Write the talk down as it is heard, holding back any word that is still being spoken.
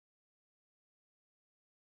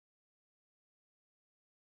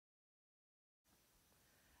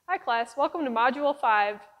Hi class, welcome to Module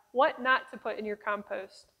 5, What Not to Put in Your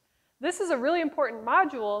Compost. This is a really important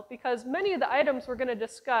module because many of the items we're going to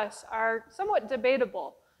discuss are somewhat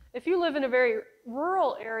debatable. If you live in a very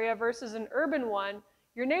rural area versus an urban one,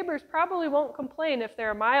 your neighbors probably won't complain if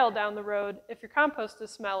they're a mile down the road if your compost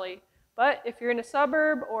is smelly. But if you're in a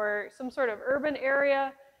suburb or some sort of urban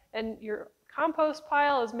area and your compost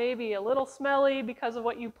pile is maybe a little smelly because of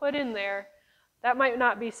what you put in there, that might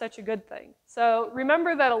not be such a good thing. So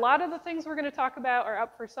remember that a lot of the things we're going to talk about are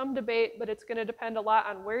up for some debate, but it's going to depend a lot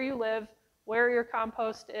on where you live, where your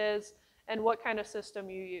compost is, and what kind of system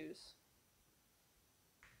you use.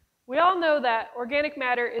 We all know that organic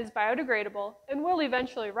matter is biodegradable and will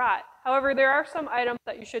eventually rot. However, there are some items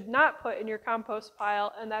that you should not put in your compost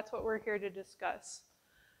pile, and that's what we're here to discuss.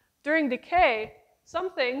 During decay,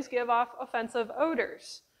 some things give off offensive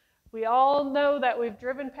odors. We all know that we've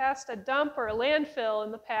driven past a dump or a landfill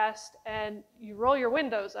in the past and you roll your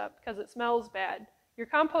windows up because it smells bad. Your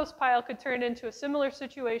compost pile could turn into a similar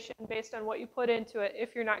situation based on what you put into it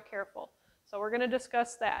if you're not careful. So we're going to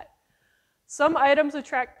discuss that. Some items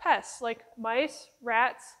attract pests like mice,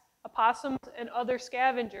 rats, opossums, and other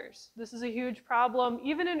scavengers. This is a huge problem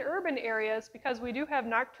even in urban areas because we do have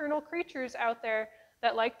nocturnal creatures out there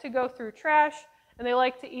that like to go through trash and they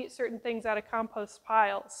like to eat certain things out of compost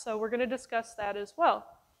piles. So we're going to discuss that as well.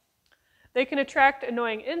 They can attract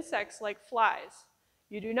annoying insects like flies.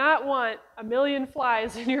 You do not want a million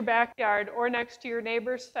flies in your backyard or next to your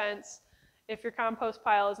neighbor's fence if your compost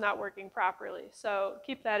pile is not working properly. So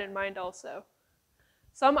keep that in mind also.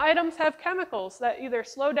 Some items have chemicals that either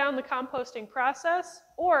slow down the composting process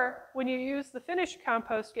or when you use the finished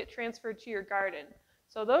compost get transferred to your garden.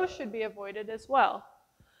 So those should be avoided as well.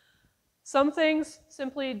 Some things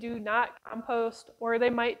simply do not compost, or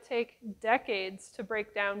they might take decades to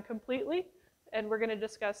break down completely, and we're going to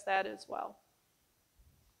discuss that as well.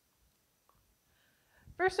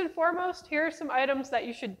 First and foremost, here are some items that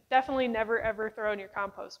you should definitely never ever throw in your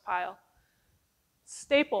compost pile.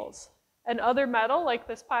 Staples and other metal, like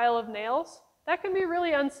this pile of nails, that can be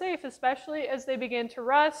really unsafe, especially as they begin to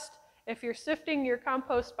rust. If you're sifting your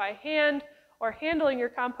compost by hand, or handling your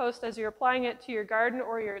compost as you're applying it to your garden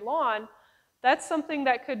or your lawn, that's something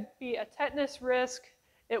that could be a tetanus risk.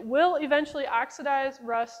 It will eventually oxidize,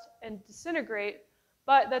 rust, and disintegrate,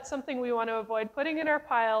 but that's something we want to avoid putting in our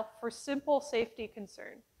pile for simple safety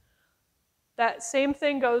concern. That same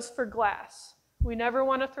thing goes for glass. We never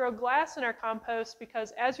want to throw glass in our compost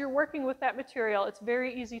because as you're working with that material, it's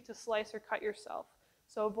very easy to slice or cut yourself.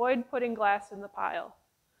 So avoid putting glass in the pile.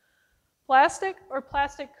 Plastic or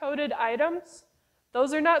plastic-coated items,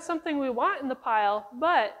 those are not something we want in the pile,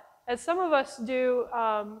 but as some of us do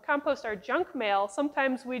compost our junk mail,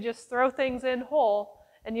 sometimes we just throw things in whole,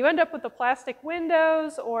 and you end up with the plastic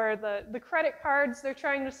windows or the credit cards they're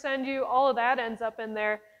trying to send you, all of that ends up in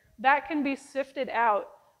there. That can be sifted out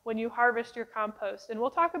when you harvest your compost, and we'll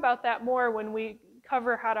talk about that more when we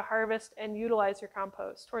cover how to harvest and utilize your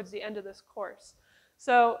compost towards the end of this course.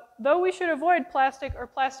 So, though we should avoid plastic or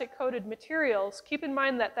plastic-coated materials, keep in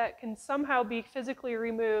mind that that can somehow be physically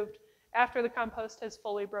removed after the compost has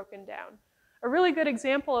fully broken down. A really good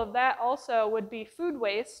example of that also would be food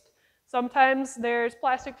waste. Sometimes there's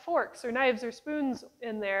plastic forks or knives or spoons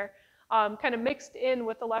in there, kind of mixed in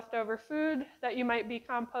with the leftover food that you might be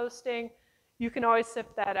composting. You can always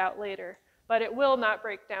sift that out later, but it will not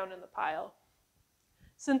break down in the pile.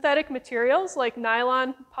 Synthetic materials like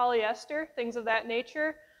nylon, polyester, things of that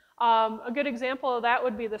nature. A good example of that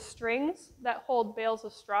would be the strings that hold bales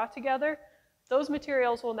of straw together. Those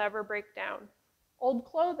materials will never break down. Old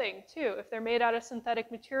clothing, too, if they're made out of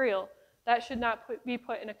synthetic material, that should not be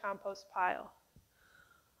put in a compost pile.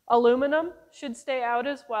 Aluminum should stay out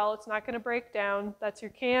as well. It's not going to break down. That's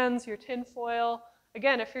your cans, your tin foil.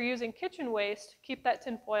 Again, if you're using kitchen waste, keep that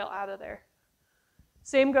tin foil out of there.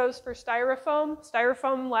 Same goes for styrofoam.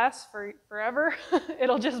 Styrofoam lasts forever.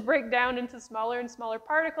 It'll just break down into smaller and smaller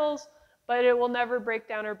particles, but it will never break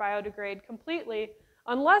down or biodegrade completely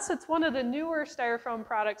unless it's one of the newer styrofoam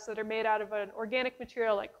products that are made out of an organic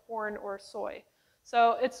material like corn or soy.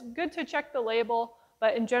 So it's good to check the label,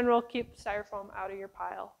 but in general, keep styrofoam out of your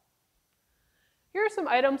pile. Here are some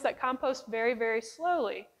items that compost very, very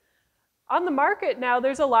slowly. On the market now,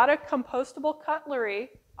 there's a lot of compostable cutlery.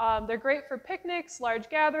 They're great for picnics, large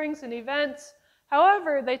gatherings, and events.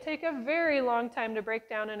 However, they take a very long time to break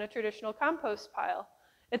down in a traditional compost pile.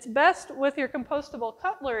 It's best with your compostable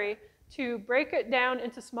cutlery to break it down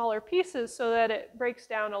into smaller pieces so that it breaks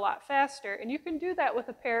down a lot faster. And you can do that with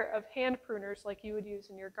a pair of hand pruners like you would use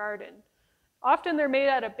in your garden. Often they're made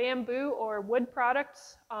out of bamboo or wood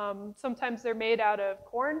products. Sometimes they're made out of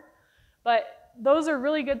corn. But those are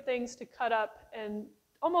really good things to cut up and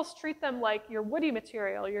almost treat them like your woody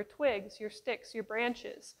material, your twigs, your sticks, your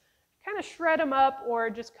branches. Kind of shred them up or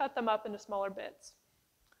just cut them up into smaller bits.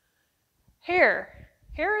 Hair.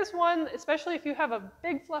 Hair is one, especially if you have a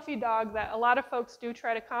big fluffy dog, that a lot of folks do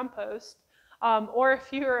try to compost, or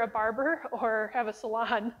if you're a barber or have a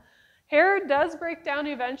salon. Hair does break down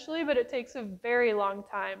eventually, but it takes a very long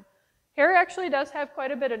time. Hair actually does have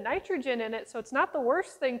quite a bit of nitrogen in it, so it's not the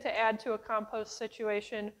worst thing to add to a compost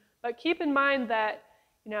situation, but keep in mind that,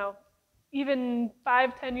 you know, even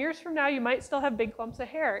 5–10 years from now, you might still have big clumps of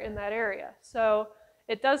hair in that area. So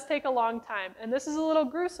it does take a long time. And this is a little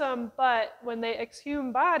gruesome, but when they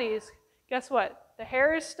exhume bodies, guess what? The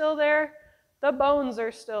hair is still there, the bones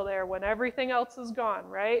are still there when everything else is gone,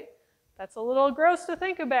 right? That's a little gross to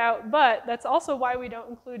think about, but that's also why we don't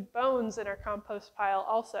include bones in our compost pile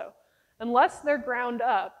also. Unless they're ground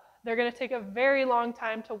up, they're going to take a very long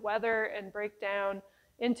time to weather and break down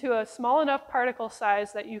into a small enough particle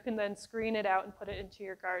size that you can then screen it out and put it into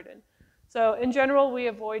your garden. So in general, we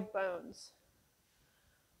avoid bones.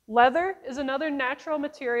 Leather is another natural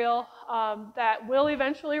material that will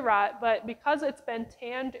eventually rot, but because it's been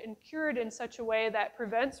tanned and cured in such a way that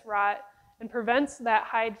prevents rot and prevents that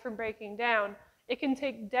hide from breaking down, it can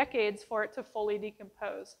take decades for it to fully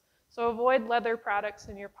decompose. So avoid leather products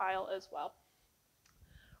in your pile as well.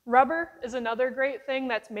 Rubber is another great thing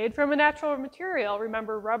that's made from a natural material.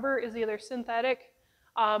 Remember, rubber is either synthetic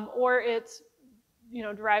or it's, you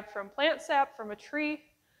know, derived from plant sap from a tree.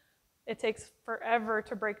 It takes forever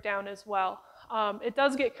to break down as well. It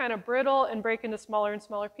does get kind of brittle and break into smaller and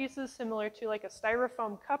smaller pieces, similar to like a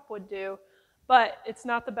styrofoam cup would do, but it's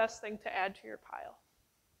not the best thing to add to your pile.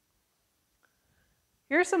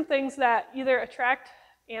 Here are some things that either attract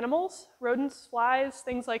animals, rodents, flies,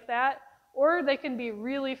 things like that, or they can be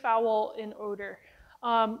really foul in odor.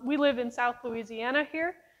 We live in South Louisiana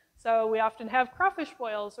here, so we often have crawfish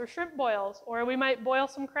boils or shrimp boils, or we might boil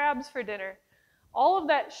some crabs for dinner. All of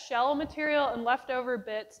that shell material and leftover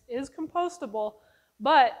bits is compostable,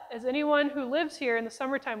 but as anyone who lives here in the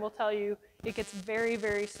summertime will tell you, it gets very,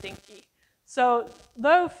 very stinky. So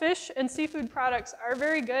though fish and seafood products are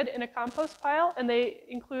very good in a compost pile, and they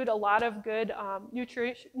include a lot of good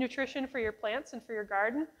nutrition for your plants and for your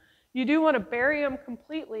garden, you do want to bury them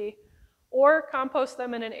completely or compost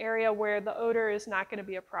them in an area where the odor is not going to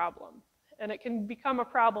be a problem. And it can become a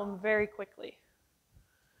problem very quickly.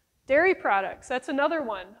 Dairy products, that's another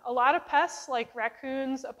one. A lot of pests like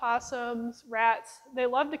raccoons, opossums, rats, they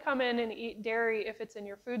love to come in and eat dairy if it's in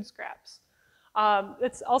your food scraps.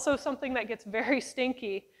 It's also something that gets very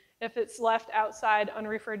stinky if it's left outside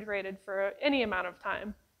unrefrigerated for any amount of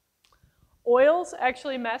time. Oils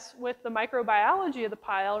actually mess with the microbiology of the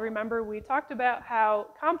pile. Remember, we talked about how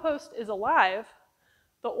compost is alive.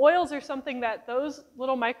 The oils are something that those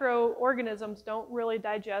little microorganisms don't really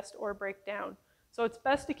digest or break down. So it's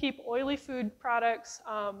best to keep oily food products,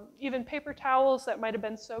 even paper towels that might have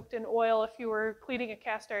been soaked in oil if you were cleaning a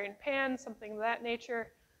cast iron pan, something of that nature.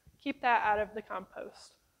 Keep that out of the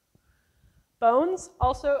compost. Bones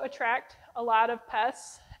also attract a lot of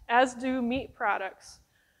pests, as do meat products.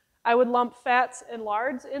 I would lump fats and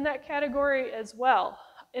lards in that category as well.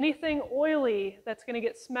 Anything oily that's going to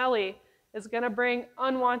get smelly is going to bring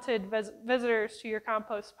unwanted visitors to your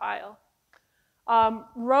compost pile.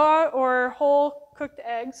 Raw or whole cooked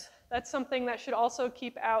eggs, that's something that should also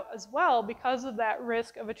keep out as well because of that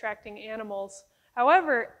risk of attracting animals.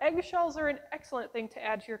 However, eggshells are an excellent thing to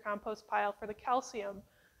add to your compost pile for the calcium.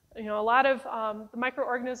 You know, a lot of the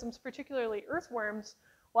microorganisms, particularly earthworms,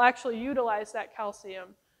 will actually utilize that calcium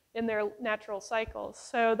in their natural cycles.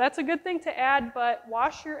 So that's a good thing to add, but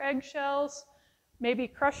wash your eggshells, maybe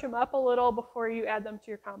crush them up a little before you add them to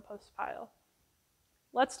your compost pile.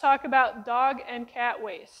 Let's talk about dog and cat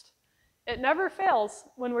waste. It never fails.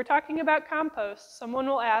 When we're talking about compost, someone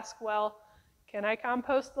will ask, well, can I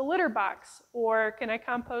compost the litter box? Or can I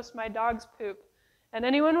compost my dog's poop? And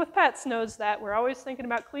anyone with pets knows that we're always thinking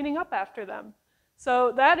about cleaning up after them.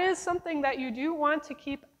 So that is something that you do want to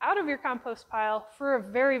keep out of your compost pile for a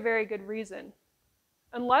very, very good reason.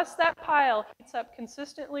 Unless that pile heats up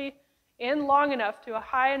consistently and long enough to a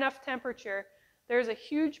high enough temperature, there's a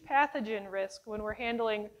huge pathogen risk when we're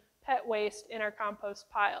handling pet waste in our compost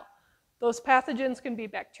pile. Those pathogens can be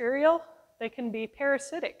bacterial, they can be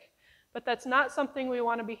parasitic, but that's not something we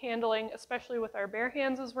want to be handling, especially with our bare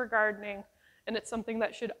hands as we're gardening, and it's something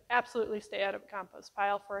that should absolutely stay out of a compost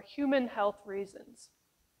pile for human health reasons.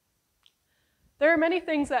 There are many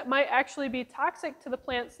things that might actually be toxic to the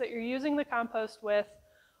plants that you're using the compost with,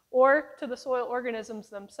 or to the soil organisms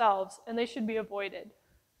themselves, and they should be avoided.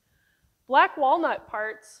 Black walnut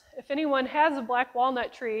parts, if anyone has a black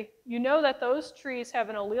walnut tree, you know that those trees have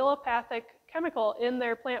an allelopathic chemical in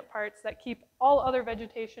their plant parts that keep all other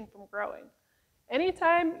vegetation from growing.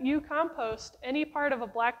 Anytime you compost any part of a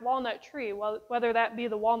black walnut tree, whether that be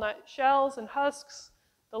the walnut shells and husks,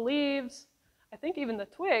 the leaves, I think even the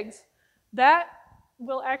twigs, that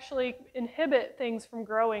will actually inhibit things from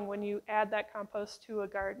growing when you add that compost to a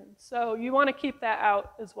garden. So you want to keep that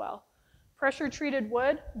out as well. Pressure treated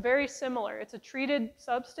wood, very similar. It's a treated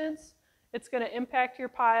substance. It's going to impact your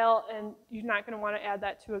pile, and you're not going to want to add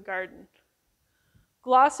that to a garden.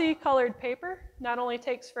 Glossy colored paper not only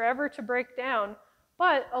takes forever to break down,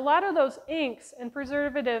 but a lot of those inks and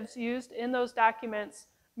preservatives used in those documents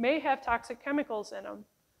may have toxic chemicals in them.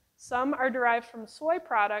 Some are derived from soy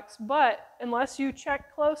products, but unless you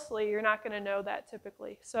check closely, you're not going to know that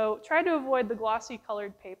typically. So try to avoid the glossy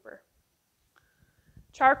colored paper.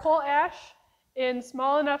 Charcoal ash in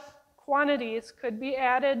small enough quantities could be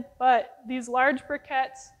added, but these large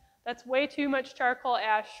briquettes, that's way too much charcoal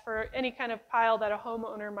ash for any kind of pile that a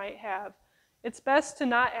homeowner might have. It's best to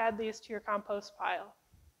not add these to your compost pile.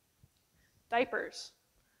 Diapers.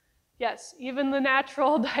 Yes, even the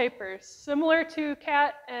natural diapers. Similar to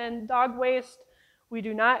cat and dog waste, we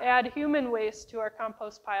do not add human waste to our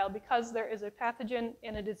compost pile because there is a pathogen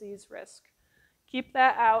and a disease risk. Keep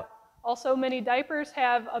that out. Also, many diapers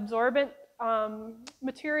have absorbent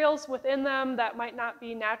materials within them that might not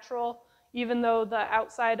be natural, even though the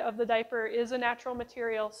outside of the diaper is a natural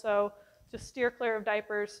material, so just steer clear of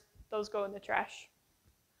diapers. Those go in the trash.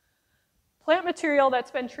 Plant material that's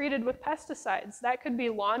been treated with pesticides. That could be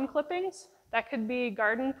lawn clippings, that could be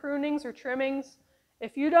garden prunings or trimmings.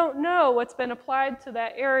 If you don't know what's been applied to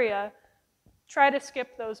that area, try to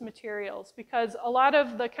skip those materials, because a lot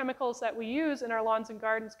of the chemicals that we use in our lawns and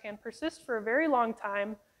gardens can persist for a very long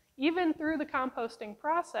time, even through the composting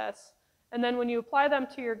process, and then when you apply them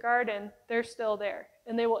to your garden, they're still there,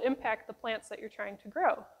 and they will impact the plants that you're trying to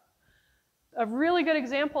grow. A really good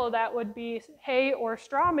example of that would be hay or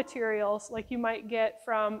straw materials like you might get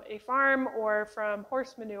from a farm or from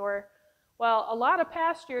horse manure. Well, a lot of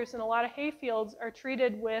pastures and a lot of hay fields are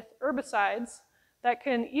treated with herbicides that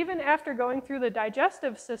can, even after going through the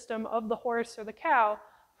digestive system of the horse or the cow,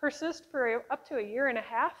 persist for up to 1.5 years,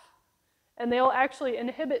 and they'll actually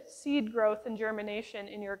inhibit seed growth and germination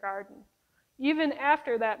in your garden. Even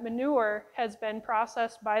after that manure has been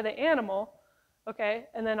processed by the animal, okay,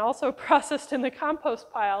 and then also processed in the compost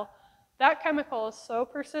pile, that chemical is so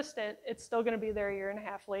persistent, it's still going to be there 1.5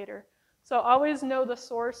 years later. So always know the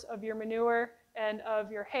source of your manure and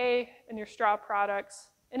of your hay and your straw products,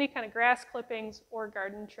 any kind of grass clippings or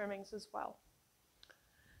garden trimmings as well.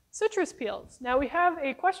 Citrus peels. Now we have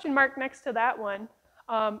a question mark next to that one.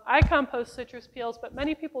 I compost citrus peels, but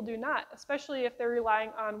many people do not, especially if they're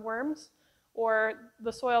relying on worms or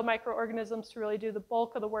the soil microorganisms to really do the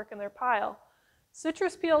bulk of the work in their pile.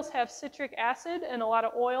 Citrus peels have citric acid and a lot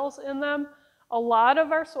of oils in them. A lot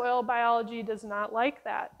of our soil biology does not like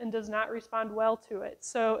that and does not respond well to it.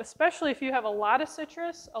 So especially if you have a lot of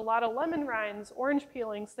citrus, a lot of lemon rinds, orange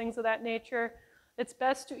peelings, things of that nature, it's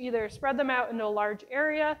best to either spread them out into a large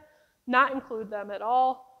area, not include them at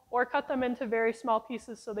all, or cut them into very small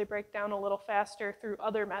pieces so they break down a little faster through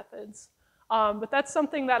other methods. But that's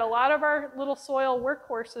something that a lot of our little soil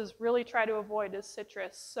workhorses really try to avoid is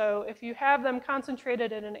citrus. So if you have them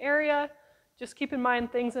concentrated in an area, just keep in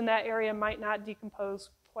mind things in that area might not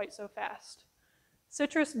decompose quite so fast.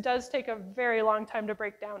 Citrus does take a very long time to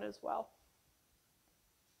break down as well.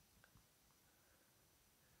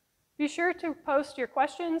 Be sure to post your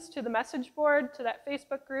questions to the message board, to that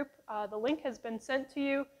Facebook group. The link has been sent to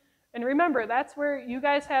you. And remember, that's where you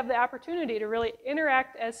guys have the opportunity to really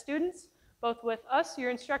interact as students, both with us,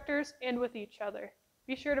 your instructors, and with each other.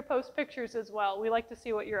 Be sure to post pictures as well. We like to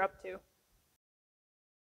see what you're up to.